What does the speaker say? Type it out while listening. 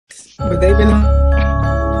But they've been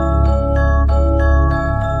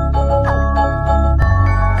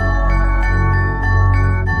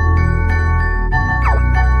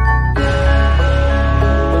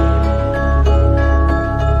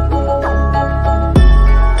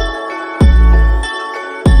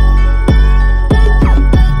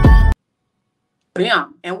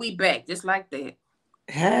Bam, and we back just like that.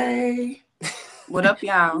 hey. What up,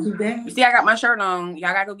 y'all? You see, I got my shirt on.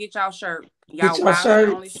 Y'all gotta go get y'all shirt. Y'all Get your wild shit shirt.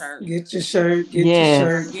 only shirt. Get your shirt. Get your Yes.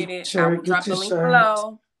 shirt. Get Get your it. I will shirt. drop Get the your link shirt.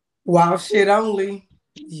 below. Wild shit only.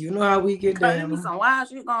 You know how we get There be down. some wild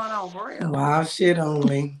shit going on for real. Wild shit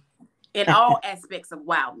only. In all aspects of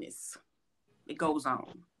wildness, it goes on.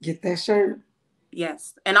 Get that shirt.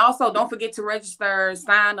 Yes. And also, don't forget to register,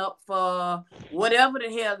 sign up for whatever the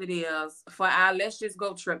hell it is for our Let's Just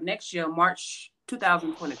Go trip next year, March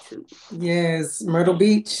 2022. Yes, Myrtle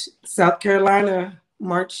Beach, South Carolina,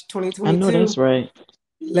 March 2022. I know that's right.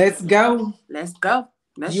 Let's go. Let's go.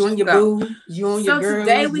 Let's You and your go. boo, you and So your girls,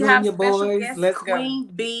 today we you have and your special boys. guest Let's Queen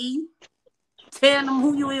Vee. Tell them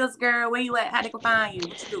who you is, girl. Where you at? How they can find you?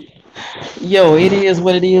 What you do? Yo, it is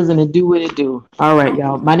what it is and it do what it do. All right,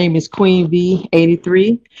 y'all. My name is Queen Vee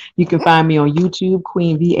 83. You can find me on YouTube,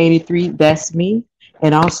 Queen Vee 83. That's me.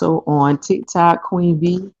 And also on TikTok, Queen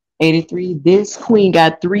Vee 83. This queen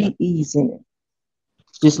got 3 E's in it.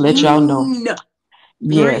 Just let y'all know. No.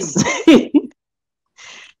 Yes.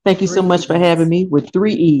 Thank you so 3 much for E's. having me with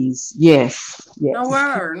 3 E's. Yes. Yes.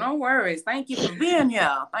 No worries. Thank you for being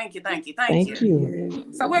here. Thank you. Thank Yeah. you.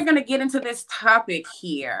 So we're gonna get into this topic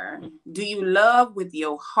here. Do you love with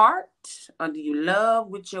your heart or do you love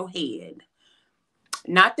with your head?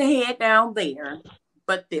 Not the head down there,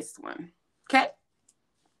 but this one. Okay?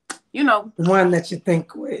 You know, The one that you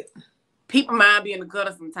think with. people mind be in the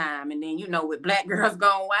gutter sometime, and then with black girls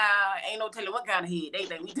going wild, ain't no telling what kind of head they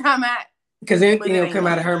think we talking about. Because But anything it will ain't come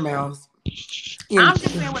out no- of her mouth. I'm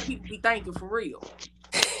just saying what people be thinking for real.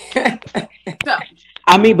 So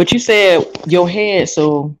I mean, but you said your head,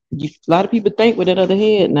 so a lot of people think with that other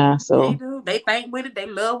head now. they So do. They think with it, they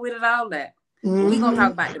love with it, all that. But we gonna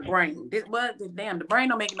talk about the brain. The brain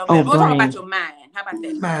don't make it no better. We're gonna talk about brain. your mind. How about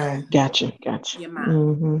that? Mine. Gotcha. Your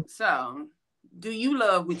mind. hmm So, do you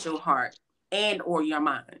love with your heart and or your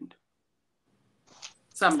mind?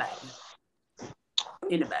 Somebody.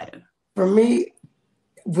 Anybody. For me,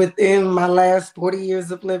 within my last 40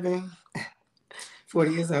 years of living,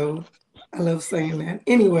 40 years old, I love saying that.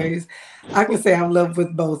 Anyways, I can say I'm love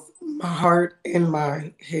with both my heart and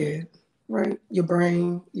my head, right? Your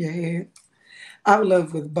brain, your head. I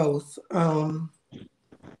love with both.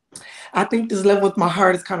 I think this love with my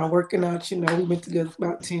heart is kind of working out. You know, we've been together for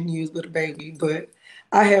about 10 years with a baby, but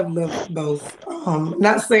I have loved both.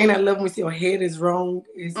 Not saying that love with your head is wrong,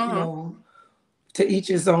 is, to each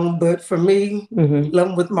his own, but for me,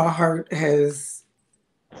 loving with my heart has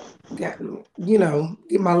gotten,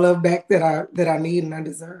 get my love back that I need and I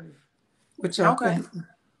deserve. What y'all think?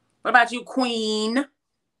 What about you, Queen?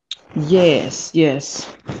 Yes.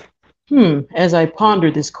 As I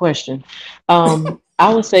ponder this question,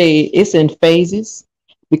 I would say it's in phases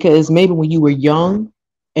because maybe when you were young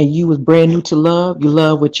and you was brand new to love, you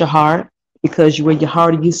love with your heart because you wear your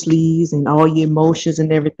heart in your sleeves and all your emotions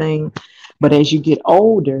and everything. But as you get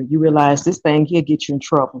older, you realize this thing here gets you in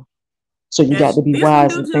trouble. So you got to be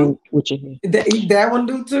wise and think with your head. That one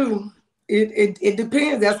do too. It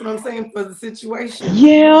depends. That's what I'm saying for the situation.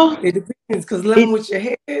 Yeah. It depends because loving with your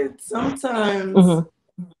head sometimes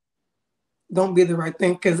don't be the right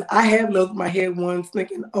thing. Because I have loved my head once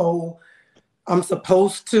thinking, oh, I'm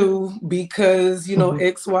supposed to because,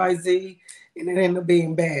 X, Y, Z, and it ended up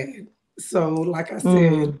being bad. So like I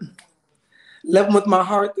said, loving with my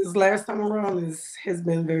heart this last time around has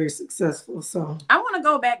been very successful. So I want to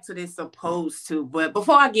go back to this supposed to, but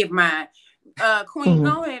before I give mine, Queen,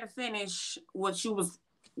 go ahead and finish what you was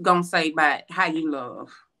gonna say about how you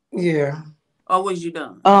love. Yeah. Or was you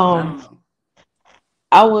done? I don't know.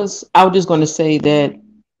 I was just going to say that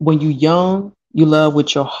when you're young, you love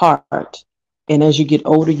with your heart, and as you get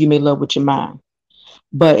older, you may love with your mind.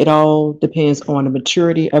 But it all depends on the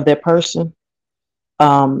maturity of that person.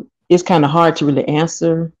 It's kind of hard to really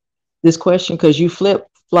answer this question because you flip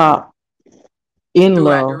flop in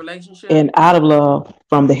Throughout the love relationship and out of love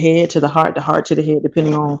from the head to the heart to the head,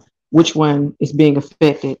 depending on which one is being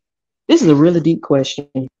affected. This is a really deep question.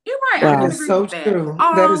 You're right. Wow. That is so true.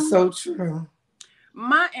 That is so true.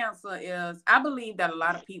 My answer is I believe that a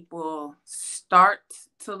lot of people start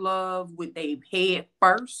to love with their head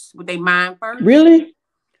first, with their mind first. Really?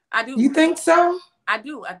 I do. You think so? I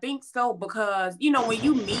do. I think so because, when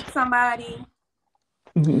you meet somebody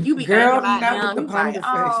Hmm. You be thinking Girl, about not with them. the You be like, ponder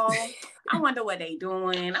face. oh, I wonder what they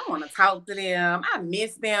doing. I want to talk to them. I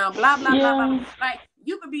miss them. Blah blah blah blah. Yeah. Like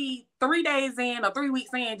you could be 3 days in or 3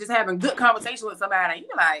 weeks in, just having good conversation with somebody. And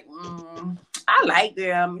you're like, I like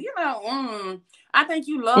them. I think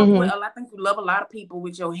you love Hmm. I think you love a lot of people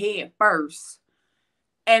with your head first,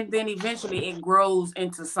 and then eventually it grows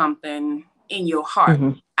into something in your heart.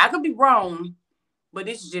 Hmm. I could be wrong, but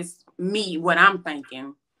it's just me what I'm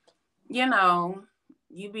thinking. You know,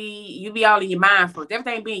 you be all in your mind first.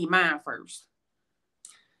 Everything be in your mind first.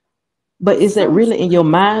 But is that So really in your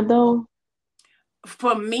mind though?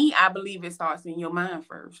 For me, I believe it starts in your mind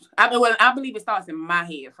first. I believe it starts in my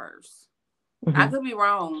head first. I Hmm. could be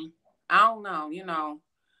wrong. I don't know.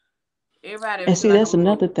 Everybody And feel see, like that's I'm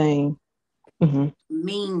another thing. Hmm.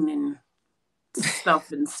 mean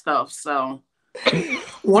and stuff. So,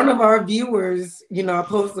 one of our viewers, I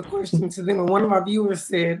posed a question to them, and one of our viewers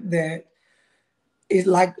said that it's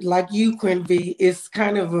like you, Queen Vee, it's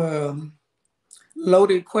kind of a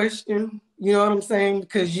loaded question. You know what I'm saying?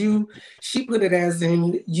 Because she put it as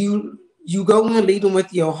in you go in leading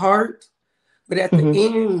with your heart, but at the Hmm.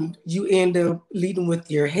 end you end up leading with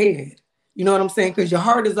your head. You know what I'm saying? Because your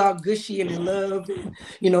heart is all gushy and in love,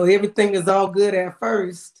 and everything is all good at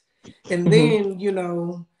first, and Hmm.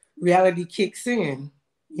 then reality kicks in.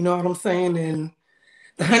 You know what I'm saying? And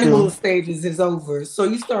the honeymoon True. stages is over, so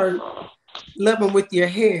you start loving with your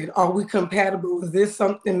head. Are we compatible? Is this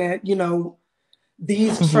something that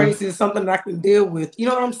these Hmm. traits is something I can deal with? You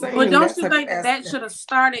know what I'm but saying? don't That you type of think that aspect. should have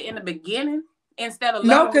started in the beginning instead of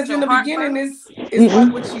No, loving with because in your the heart beginning first? it's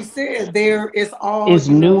like what Mm-mm. you said. There it's all, It's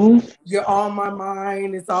new. you're on my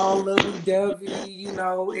mind, it's all lovey dovey,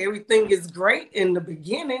 everything is great in the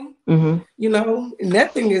beginning, Hmm.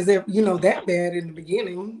 nothing is that bad in the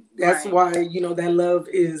beginning. That's Right. why, that love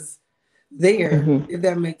is there, Hmm. if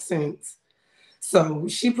that makes sense. So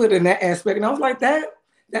she put in that aspect, and I was like,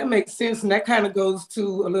 that makes sense, and that kind of goes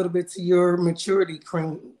to a little bit to your maturity,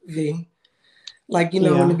 Queen V. Like, in the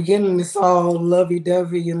Yeah. beginning, it's all lovey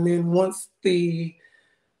dovey. And then once the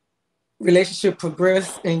relationship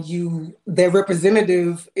progressed and their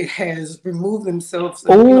representative, it has removed themselves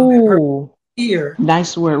and, that person Oh, here,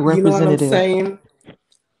 nice word, you know what I'm representative. saying?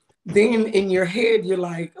 Then in your head, you're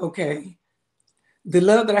like, okay, the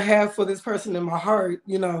love that I have for this person in my heart,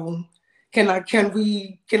 can I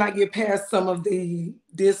get past some of the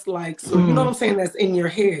dislikes? So, you know what Mm, I'm saying? That's in your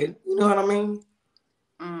head. You know what I mean?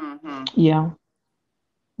 Mm-hmm. yeah.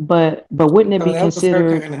 But wouldn't it So be that was her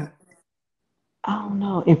considered, kind of. I don't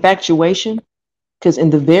know, infatuation? Because in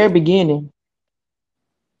the very beginning,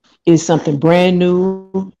 it's something brand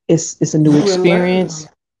new. It's a new You in experience.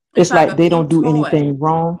 love. It's It's like like they a don't new do toy. anything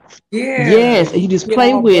wrong. Yeah, Yes, and you you just get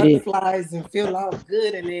play all with it. butterflies and feel all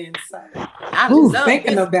good in the inside. I Just Whew. love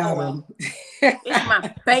thinking this about toy. them. It's my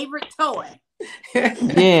favorite toy.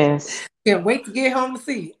 Yes. Can't wait to get home to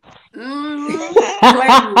see Mm-hmm. it. Play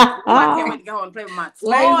with Oh, I can't it. wait to go home and play with my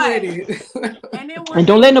Play with toy. it. And then one And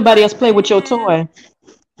day don't you let be nobody like, else play with your man, toy.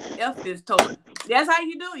 F this toy. That's how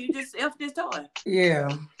you do. You just F this toy.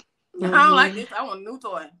 Yeah. I don't like Hmm. this. I want a new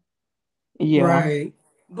toy. Yeah. Right.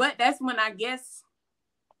 But that's when I guess,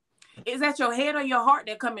 is that your head or your heart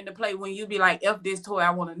that come into play when you be like, F this toy,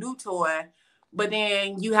 I want a new toy. But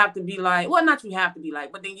then you have to be like, well, not you have to be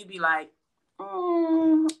like, but then you be like,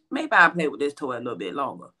 maybe I'll play with this toy a little bit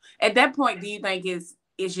longer. At that point, do you think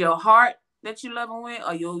it's your heart that you loving with,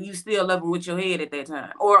 or you still loving with your head at that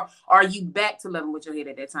time? Or are you back to loving with your head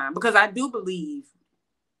at that time? Because I do believe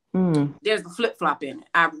Mm, there's a flip flop in it.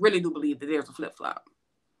 I really do believe that there's a flip flop.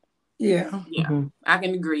 Yeah. Yeah, hmm. I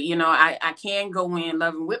can agree. I can go in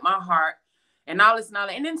loving with my heart and all this and all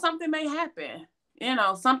that. And then something may happen.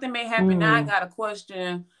 Something may happen. Now I Mm, got a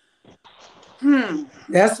question. Hmm.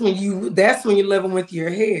 That's when you're living with your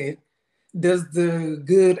head. Does the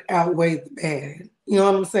good outweigh the bad? You know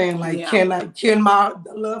what I'm saying? Like, Yeah. can my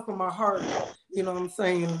the love from my heart, you know what I'm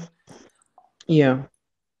saying, yeah.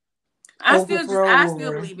 overthrow, I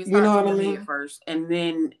still or believe it you starts know in what I your head mean? first and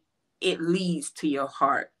then it leads to your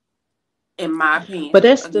heart, in my But opinion.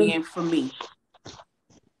 that's the Again, for me.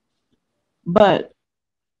 but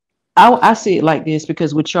I see it like this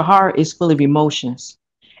because with your heart it's full of emotions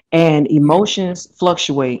and Yeah. emotions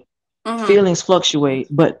fluctuate, Mm-hmm. feelings fluctuate,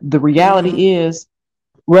 but the Hmm. reality is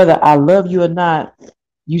whether I love you or not,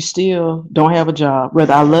 you still don't have a job.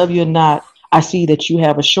 Whether I love you or not, I see that you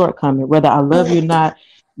have a shortcoming. Whether I love you or not,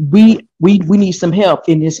 we need some help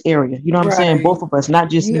in this area. You know what I'm saying? Right. Both of us, not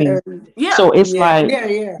just Yeah. me. Yeah. So it's Yeah. like Yeah.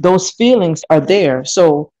 Yeah. those feelings are there.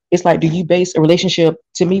 So it's like, do you base a relationship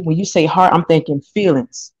to me when you say heart, I'm thinking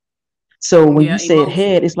feelings. So when Yeah. you said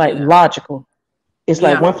head, Emotion. it's like Yeah. logical. It's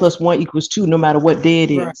like Yeah. 1 + 1 = 2, no matter what day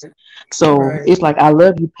it Right. is. So Right. it's like I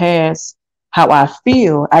love you past how I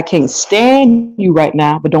feel. I can't stand you right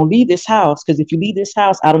now, but don't leave this house, because if you leave this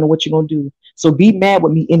house, I don't know what you're gonna do. So be mad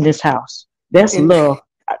with me in this house. That's And love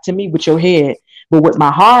to me with your head. But with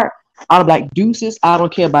my heart, I'm like deuces. I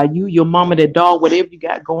don't care about you, your mama, that dog, whatever you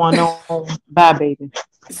got going on. Bye, baby.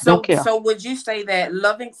 Don't care. So would you say that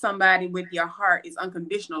loving somebody with your heart is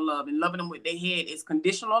unconditional love, and loving them with their head is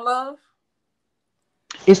conditional love?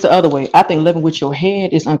 It's the other way. I think loving with your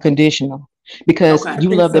head is unconditional because Okay. I you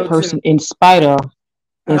think love that so too. person in spite of,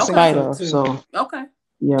 in I think Okay. spite so of. too. So Okay.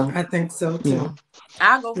 yeah, I think so yeah. too.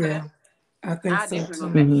 I'll go for that. Yeah. I think I so definitely go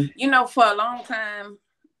for too. that. Hmm. For a long time,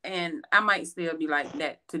 and I might still be like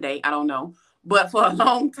that today. I don't know. But for a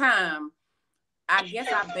long time, I guess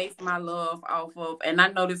I based my love off of, and I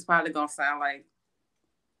know this probably gonna sound like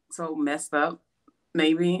so messed up,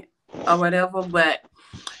 maybe, or whatever, but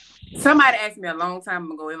somebody asked me a long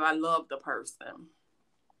time ago if I loved the person.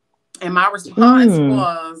 And my response Mm.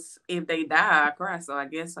 was, if they die, I cry. So I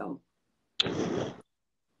guess so.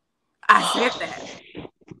 I said that.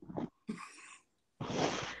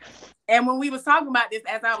 And when we was talking about this,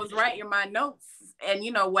 as I was writing my notes and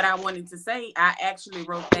what I wanted to say, I actually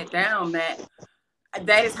wrote that down, that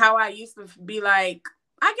is how I used to be like,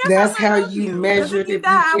 I guess I That's how might love you you. Because if measured you if you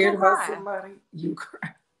die, I cared will about cry. somebody. You cry.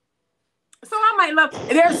 So I might love.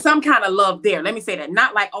 There's some kind of love there. Let me say that.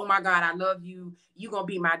 Not like, oh my God, I love you. You gonna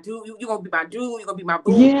be my dude. You gonna be my dude. You gonna be my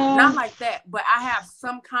boo. Yeah. Not like that. But I have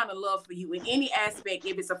some kind of love for you in any aspect.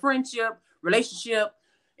 If it's a friendship, relationship,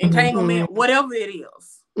 Hmm. Mm-hmm. entanglement, whatever it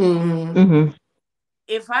is. Mm-hmm. Hmm.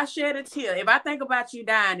 If I shed a tear, if I think about you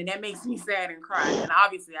dying and that makes me sad and cry, then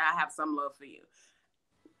obviously I have some love for you.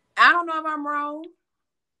 I don't know if I'm wrong.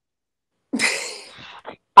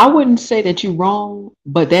 I wouldn't say that you're wrong,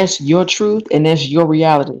 but that's your truth and that's your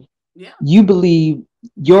reality. Yeah. You believe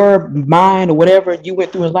your mind or whatever you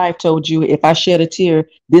went through in life told you if I shed a tear,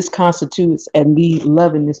 this constitutes and me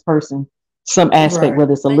loving this person, some aspect, Right.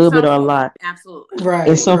 whether it's a In little bit some or a form. lot, Absolutely. in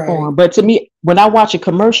Right. some Right. form. But to me, when I watch a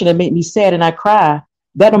commercial that make me sad and I cry,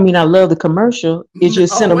 that don't mean I love the commercial. It's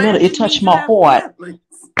just Oh, well, sentimental. It it touched means you my have heart. feelings.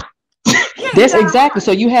 Yeah, you That's got a exactly.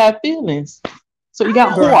 So heart. you have feelings. So you I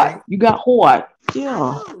got do. heart. Right. You got heart. I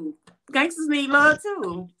Yeah. do. Gangsters need love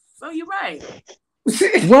too. So you're right.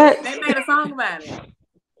 What? They made a song about it.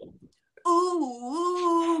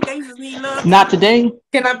 Ooh, gangsters need love Not too. today.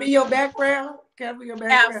 Can I be your background? Can I be your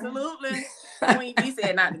background? Absolutely. Queen Vee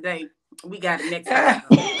said not today. We got it next time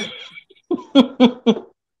though.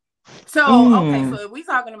 So, okay, so Mm. if we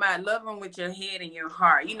talking about loving with your head and your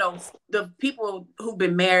heart, the people who've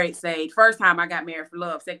been married say, first time I got married for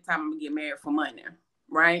love, second time I'm gonna get married for money,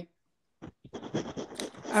 right?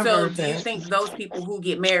 I've So, heard do you that. think those people who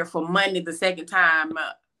get married for money the second time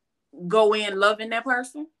go in loving that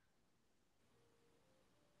person?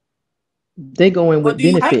 They go in Or with do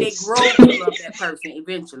you think I they benefits. grow to love that person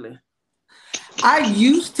eventually? I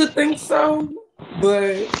used to think so,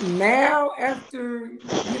 but now after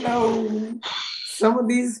some of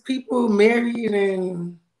these people married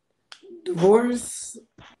and divorced,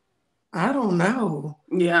 I don't know.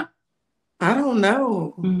 Yeah, I don't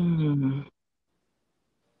know. Mm.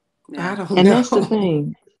 I yeah. don't And that's the know.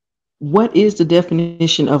 thing. What is the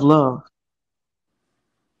definition of love?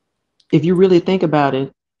 If you really think about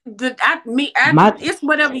it, my It's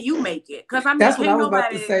whatever you make it. Because, I mean, That's what I can't was about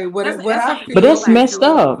to nobody, say. What that's I something but can't feel that's nobody is messed do.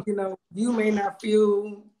 love. up. You may not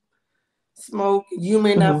feel Smoke. You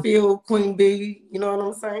may not Hmm. feel Queen Bee. You know what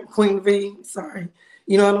I'm saying? Queen V. Sorry.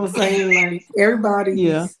 You know what I'm saying? Like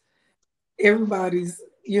Yeah. everybody's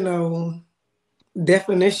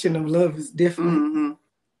definition of love is different. Hmm.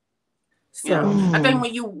 Yeah. So I think Mm.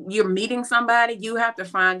 when you're meeting somebody, you have to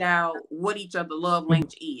find out what each other love Mhm.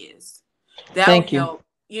 language is. That'll Thank you. help.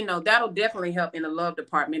 That'll definitely help in the love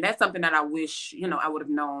department. That's something that I wish, I would have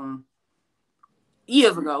known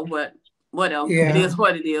years ago, but whatever. It yeah, is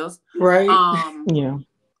what it is. right. Um, Yeah.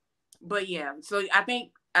 but yeah, so I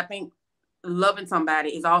think loving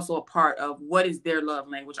somebody is also a part of what is their love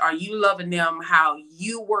language. Are you loving them how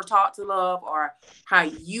you were taught to love, or how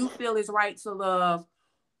you feel is right to love,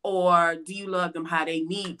 or do you love them how they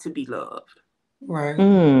need to be loved? Right.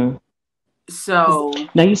 Mm. So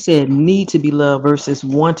Now you said need to be loved versus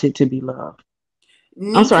wanted to be loved.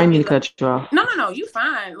 I'm need sorry, to I didn't be mean to loved. cut you off. No, no, no, you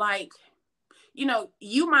fine. Like,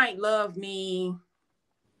 you might love me,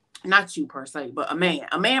 not you per se, but a man.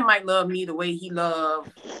 A man might love me the way he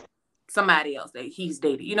loved somebody else that he's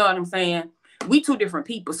dated. You know what I'm saying? We two different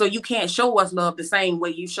people. So you can't show us love the same way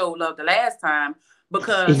you showed love the last time,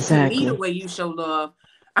 because to me, the Exactly. way you show love,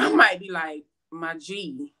 I might be like, my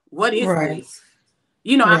G, what is Right. this?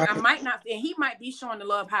 You know, I Right. might not, and he might be showing the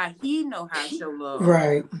love how he know how to show love,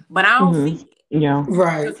 Right. but I don't Mm-hmm. see it Yeah.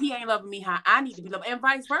 Right. because he ain't loving me how I need to be loved, and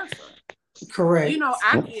vice versa. You know, Correct.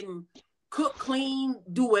 I can cook, clean,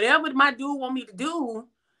 do whatever my dude want me to do,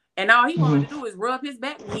 and all he want me Mm-hmm. to do is rub his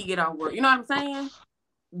back when he get off work. You know what I'm saying?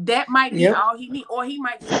 That might be Yep. all he need, or he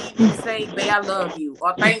might just need me to say, "Babe, I love you,"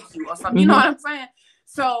 or "Thank you," or something. You know Mm-hmm. what I'm saying?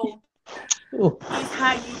 So Oh,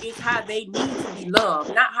 it's how they need to be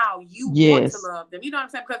loved, not how you want to yes. love them. You know what I'm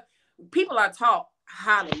saying? Because people are taught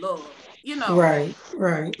how to love, you know, Right.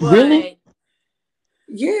 Right. Really? but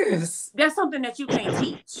Yes. that's something that you can't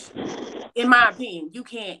teach. In my opinion, you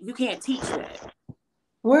can't teach that.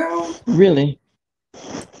 Well, Really?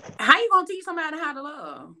 How you gonna teach somebody how to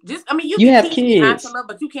love? Just I mean, you You can have teach me how to kids. love,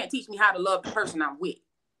 but you can't teach me how to love the person I'm with.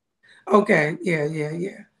 okay. Yeah. Yeah.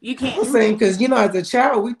 Yeah. You can't I'm do saying that. because as a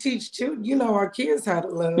child, we teach children, our kids how to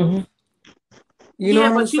love. Mm-hmm. You know Yeah,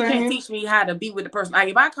 what I'm but you can't saying? teach me how to be with the person. Like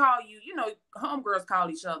if I call you, homegirls call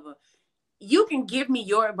each other. You can give me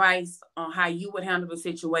your advice on how you would handle the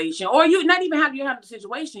situation, or you not even how you handle the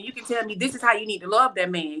situation. You can tell me this is how you need to love that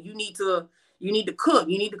man. You need to cook,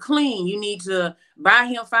 you need to clean, you need to buy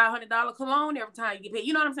him $500 cologne every time you get paid.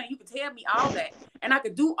 You know what I'm saying? You can tell me all that, and I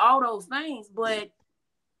could do all those things, but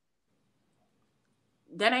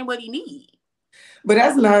that ain't what he need. But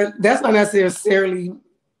that's not necessarily.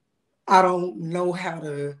 I don't know how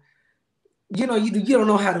to. You don't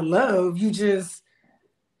know how to love. You just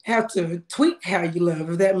have to tweak how you love,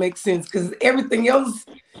 if that makes sense. Because everything else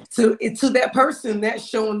to that person, that's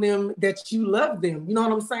showing them that you love them. You know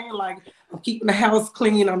what I'm saying? Like I'm keeping the house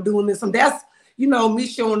clean. I'm doing this. And that's me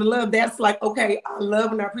showing the love. That's like okay, I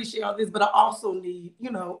love and I appreciate all this, but I also need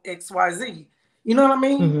X Y Z. You know what I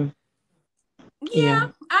mean? Mm-hmm. Yeah, Yeah.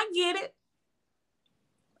 I get it.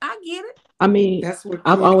 I get it. I mean, That's where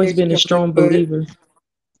I've always communication been a comes in. strong But believer.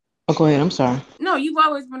 Oh, go ahead. I'm sorry. No, you've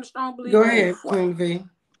always been a strong go believer in ahead, what? Queen V.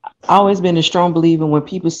 Always been a strong believer when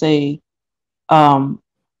people say, um,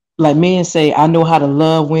 like men say, I know how to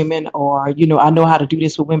love women, or I know how to do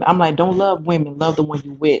this with women. I'm like, don't love women, love the one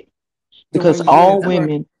you with, The because one you all with, right?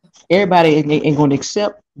 women, everybody ain't going to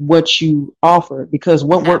accept what you offer, because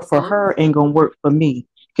what worked for Absolutely. her ain't going to work for me,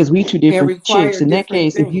 because we two And different chicks. require In that different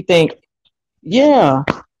case, if you things. think, yeah,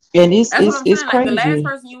 and it's That's what it's I'm it's saying. Like the last crazy.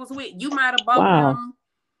 person you was with, you might have bought Wow. them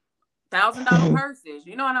 $1,000 Hmm. purses.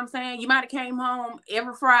 You know what I'm saying? You might have came home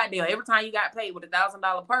every Friday or every time you got paid with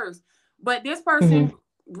 $1,000 purse. But this person Hmm.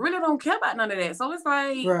 really don't care about none of that. So it's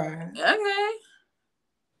like, Right. okay,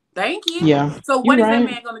 thank you. Yeah, So you're what is that right.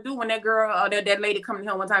 man gonna do when that girl or that lady coming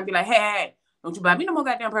home one time and be like, hey, don't you buy me no more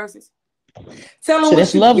goddamn purses? Tell them So what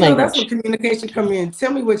that's you, love that's where language. communication come in.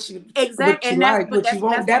 Tell me Exact, what you and that's like, but what you that's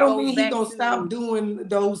want. that's That what don't goes mean he back gonna stop to doing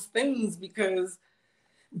those things because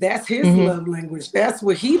that's his Hmm. love language. That's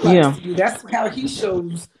what he likes Yeah. to do. That's how he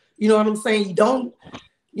shows. You know what I'm saying? You don't,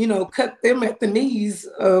 cut them at the knees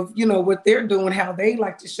of, what they're doing, how they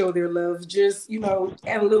like to show their love. Just,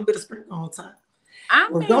 add a little bit of sprinkle on top. I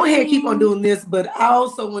Or go ahead, keep on mean, doing this, but I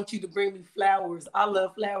also want you to bring me flowers. I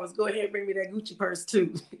love flowers. Go ahead, bring me that Gucci purse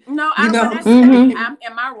too. no, You I know but what I'm that's the thing. Hmm. saying?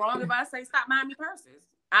 Am I wrong if I say stop buying me purses?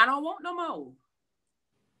 I don't want no more.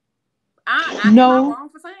 I am I No. wrong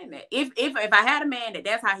for saying that? If I had a man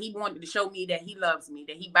that's how he wanted to show me that he loves me,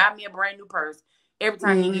 that he buy me a brand new purse every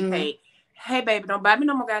time he get Hmm. paid. Hey baby, don't buy me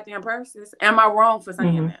no more goddamn purses. Am I wrong for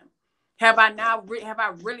saying Hmm. that? Have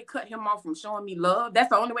I really cut him off from showing me love? That's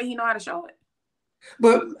the only way he know how to show it.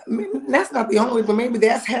 But I mean, that's not the only. But maybe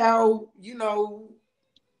that's how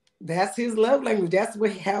that's his love language. That's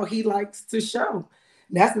how he likes to show.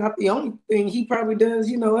 That's not the only thing he probably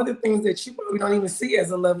does. Other things that you probably don't even see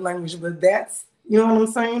as a love language. But that's what I'm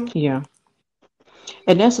saying. Yeah.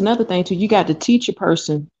 And that's another thing too. You got to teach a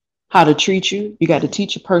person how to treat you. You got to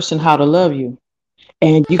teach a person how to love you.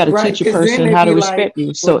 And you got to Right, teach a because then person they'd how to be like, respect you.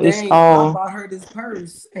 well, So it's dang, I all, bought her this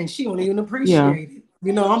purse and she don't even yeah. appreciate it.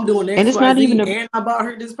 I'm doing And X, it's Y, not even Z, a, and I bought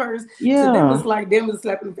her this purse. To them, yeah. it's like them with a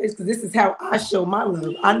slap in the face because this is how I show my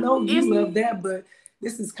love. I know If you love that, but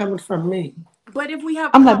this is coming from me. but if we have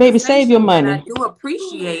a I'm like, baby, save your conversation and I money. do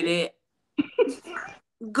appreciate it,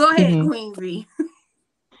 go ahead, Hmm. Queen V.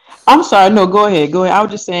 I'm sorry. No, go ahead. Go ahead. I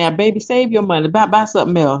was just saying, baby, save your money. Buy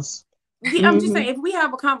something else. Yeah, I'm just saying Hmm. if we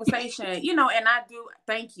have a conversation, and I do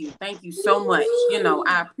thank you so much.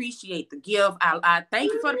 I appreciate the gift. I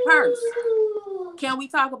thank you for the purse. Can we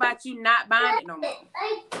talk about you not buying it no more?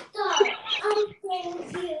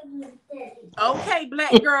 Okay,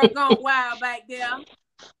 black girl gone wild back there.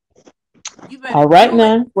 You better All right do it.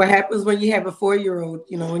 now. What happens when you have a 4-year-old?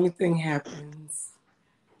 Anything happens.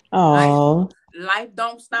 Life Oh, life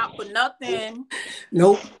don't stop for nothing.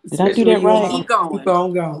 Nope, did I do especially when that you're a It right? mom. keep Keep going.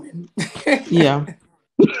 on going. Yeah.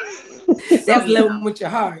 So That's yeah. loving with your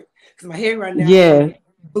heart. Because my head right now, I'm Yeah. like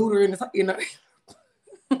Buddha in the,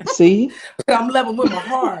 See? but I'm loving with my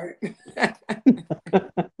heart.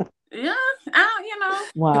 Yeah,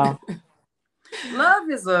 Wow. love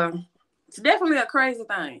is it's definitely a crazy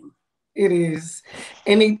thing. It is,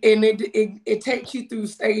 and it takes you through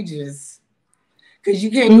stages because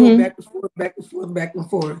you can't go Mm-hmm. back and forth, back and forth, back and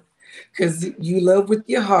forth. Because you love with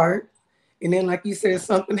your heart, and then like you said,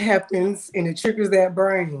 something happens and it triggers that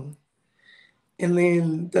brain, and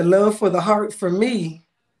then the love for the heart for me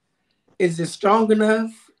is it strong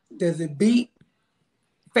enough? Does it beat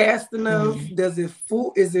fast enough? Mm. Does it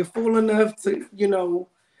full? Is it full enough to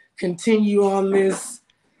continue on this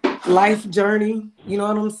life journey? You know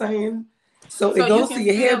what I'm saying? So it So you goes to can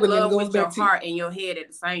your head, still but then it love goes with your back to heart and your head at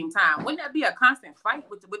the same time. Wouldn't that be a constant fight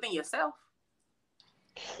within yourself?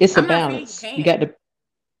 It's a I'm not saying you balance. You can't. got to,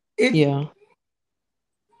 it. yeah.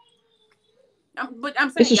 But I'm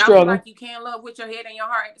It's saying a y'all feel like struggle. you can love with your head and your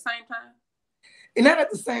heart at the same time. And not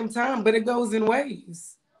at the same time, but it goes in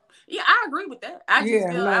waves. Yeah, I agree with that. I just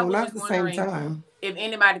Yeah, feel I no, was not at just the same wondering time. if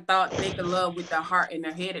anybody thought they could love with their heart and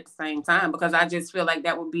their head at the same time, because I just feel like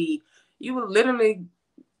that would be, you would literally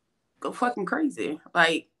go fucking crazy.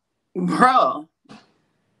 Like, bro,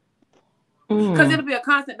 because Mm. it'll be a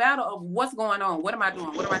constant battle of what's going on. What am I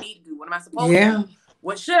doing? What do I need to do? What am I supposed to do? Yeah.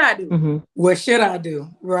 What should I do? Mm-hmm. What should I do?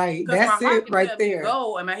 Right. Because my That's heart it can right tell me to there.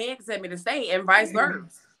 go and my head can tell me to stay, and vice versa.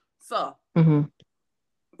 So, Mm-hmm.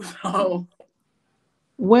 so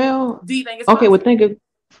Well, do you think it's okay, well possible? think of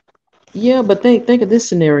yeah, but think of this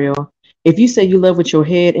scenario. If you say you love with your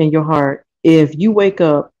head and your heart, if you wake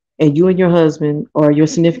up and you and your husband or your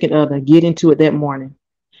significant other get into it that morning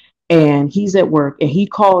and he's at work and he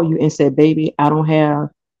called you and said, "Baby, I don't have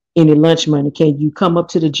any lunch money. Can you come up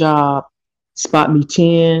to the job, spot me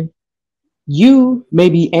 10?" You may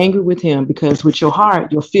be angry with him because with your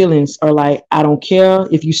heart, your feelings are like, I don't care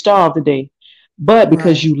if you starve today. But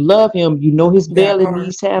because Right. you love him, you know his That belly part.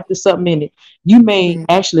 needs to have something in it. You may Mm,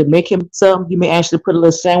 actually make him something. You may actually put a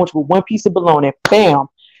little sandwich with one piece of bologna. Bam.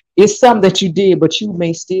 It's something that you did, but you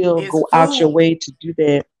may still It's go out your food. way to do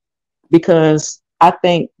that because I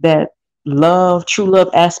think that love, true love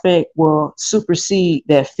aspect will supersede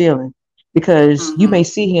that feeling because you may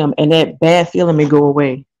Mm-hmm. see him and that bad feeling may go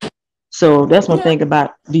away. So that's one Yeah, thing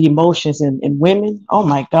about the emotions in women. Oh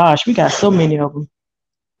my gosh, we got so many of them.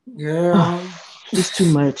 Oh, girl. it's too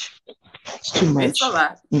much. It's too it's a much.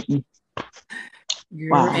 lot. Mm-mm.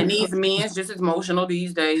 Girl, Wow. And we these cry. men's just as emotional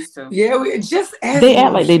these days too. Yeah, just as They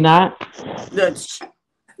act like they emotional. not. The,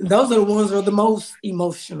 Those are the ones who are the most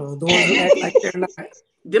emotional. The ones who act like they're not.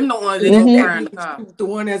 them the ones that Let gonna that cry in Mm-hmm. be the the car. truth. The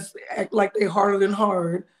one that's act like they harder than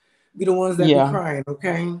hard be the ones that be Yeah. crying,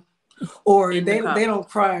 okay? Or In the they car. don't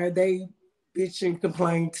cry, they bitch and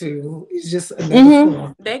complain too. It's just another Mm-hmm.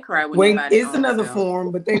 form. They cry when they Wait, by their it's own another self.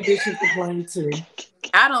 form, but they bitch and complain too.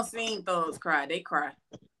 I don't seen thugs cry. They cry.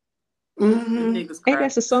 Them Mm-hmm. niggas Ain't cry.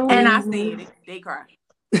 that a song? And I said Mm-hmm. it. They cry.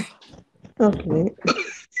 Okay.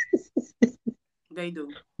 They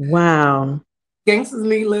do. Wow. Gangsters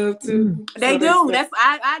need love Mm. too, They so they do. say. That's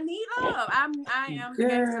I need love. I am the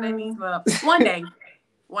gangster that needs Girl. love. One day.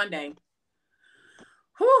 One day.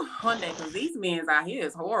 Whew, one day, because these men out here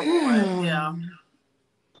is horrible. But yeah,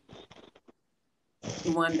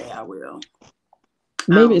 one day I will.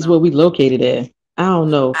 I Maybe don't it's where know. we located at. I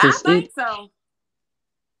don't know, I cause think so.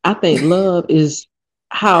 I think love is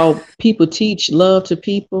how people teach love to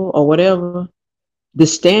people or whatever. The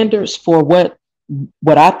standards for what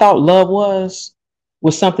I thought love was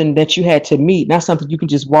something that you had to meet, not something you can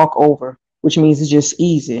just walk over, which means it's just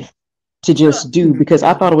easy to Huh. just do because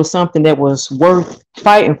I Mhm. thought it was something that was worth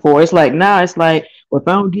fighting for. It's like now it's like, well, if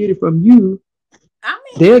I don't get it from you, I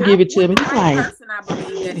mean, they'll give it to with me. the It's right like, person, I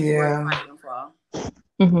believe that it's worth Yeah. fighting for.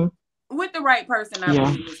 mm-hmm, With the right person, I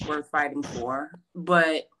yeah, believe it's worth fighting for.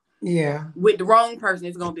 But Yeah. with the wrong person,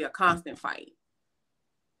 it's gonna be a constant fight.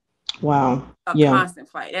 wow, A yeah, constant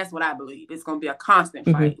fight. That's what I believe. It's gonna be a constant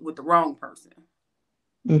mm-hmm, fight with the wrong person,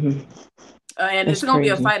 mm-hmm. and it's That's gonna be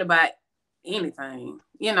a crazy. fight about anything.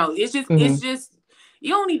 It's Mm-hmm, just you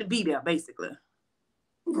don't need to be there, basically.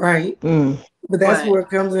 Right. mm, But that's But where it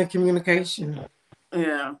comes in communication.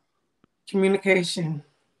 yeah, Communication.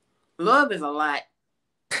 love is a lot.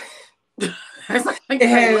 That's all I It can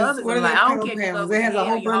say. Love has is a what are lot. they I don't care if you love compounds? with It your has a head or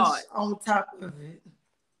whole your bunch heart. on top of it.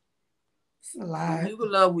 It's a lot. You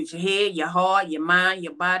can love with your head, your heart, your mind,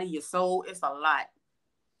 your body, your soul. It's a lot.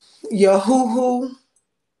 Your hoo hoo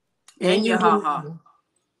And and your your ha hoo ha. hoo.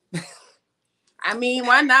 I mean,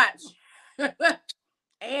 why not?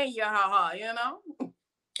 And your ha ha, you know?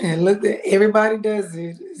 And look, that everybody does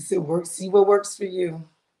it. It works. See what works for you.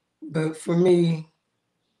 But for me,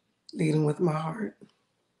 Leading with my heart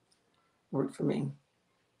worked for me.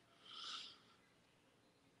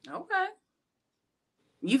 Okay.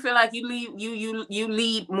 You feel like you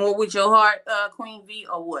lead more with your heart, Queen Vee,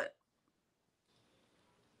 or what?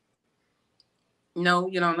 No,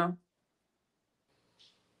 you don't know.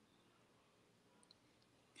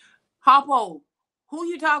 Harpo, who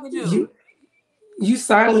you talking to? You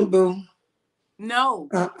silent, boo. No.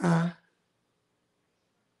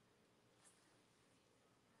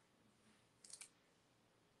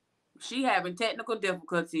 She having technical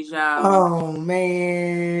difficulties, y'all. Oh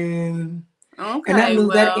man. And I Okay,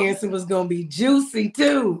 knew that well, answer was gonna be juicy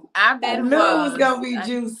too. I I bet it knew it was was. gonna be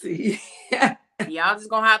juicy. Y'all just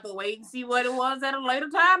gonna have to wait and see what it was at a later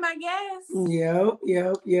time, I guess. Yep.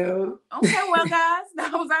 Okay, well, guys,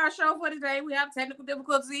 that was our show for today. We have technical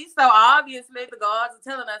difficulties, so obviously the gods are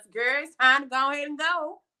telling us, girl, it's time to go ahead and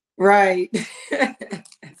go. Right.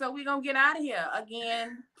 So we're gonna get out of here.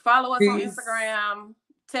 Again, follow us on Instagram,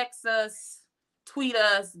 text us, tweet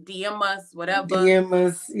us, DM us, whatever. DM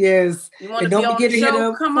us, yes. You want And to be don't on the forget to hit show?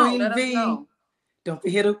 up Come on, let Queen us Vee. know. Don't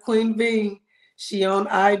forget up Queen Vee. She on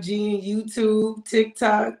IG and YouTube,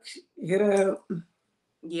 TikTok. Hit her up.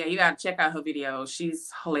 Yeah, you gotta check out her videos.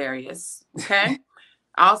 She's hilarious. Okay.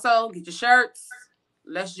 Also, get your shirts.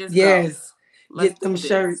 Let's just go. Let's get them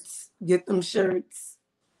shirts. Get them shirts.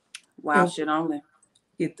 Wow, shit only.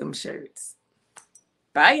 Get them shirts.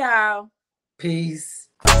 Bye, y'all. Peace.